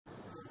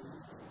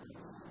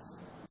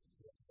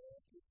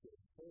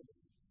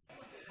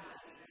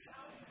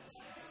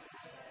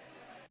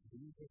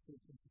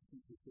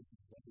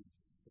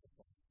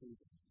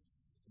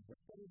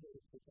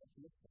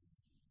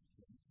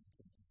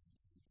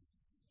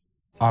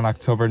On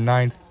October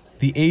 9th,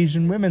 the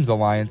Asian Women's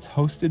Alliance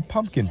hosted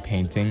pumpkin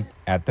painting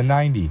at the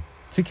 90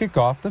 to kick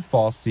off the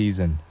fall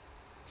season.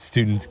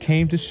 Students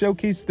came to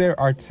showcase their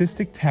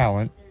artistic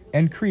talent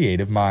and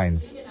creative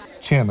minds.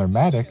 Chandler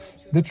Maddox,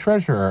 the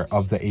treasurer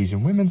of the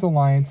Asian Women's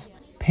Alliance,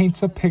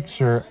 paints a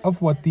picture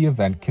of what the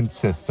event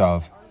consists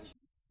of.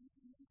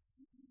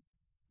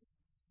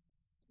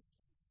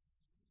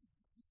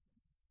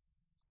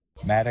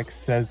 Maddox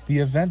says the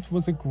event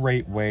was a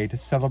great way to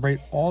celebrate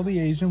all the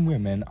Asian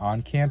women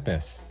on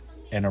campus,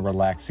 and a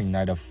relaxing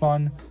night of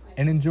fun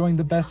and enjoying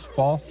the best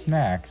fall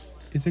snacks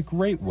is a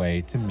great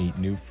way to meet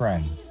new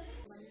friends.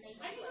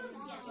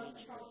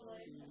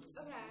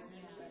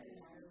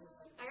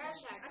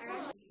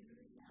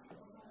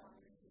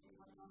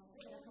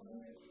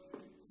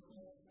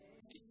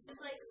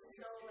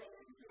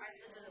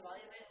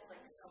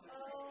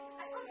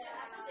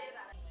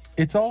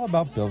 It's all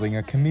about building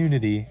a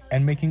community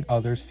and making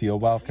others feel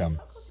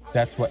welcome.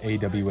 That's what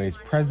AWA's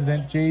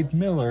president, Jade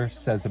Miller,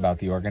 says about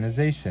the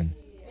organization,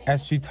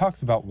 as she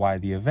talks about why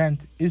the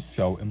event is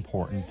so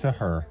important to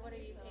her.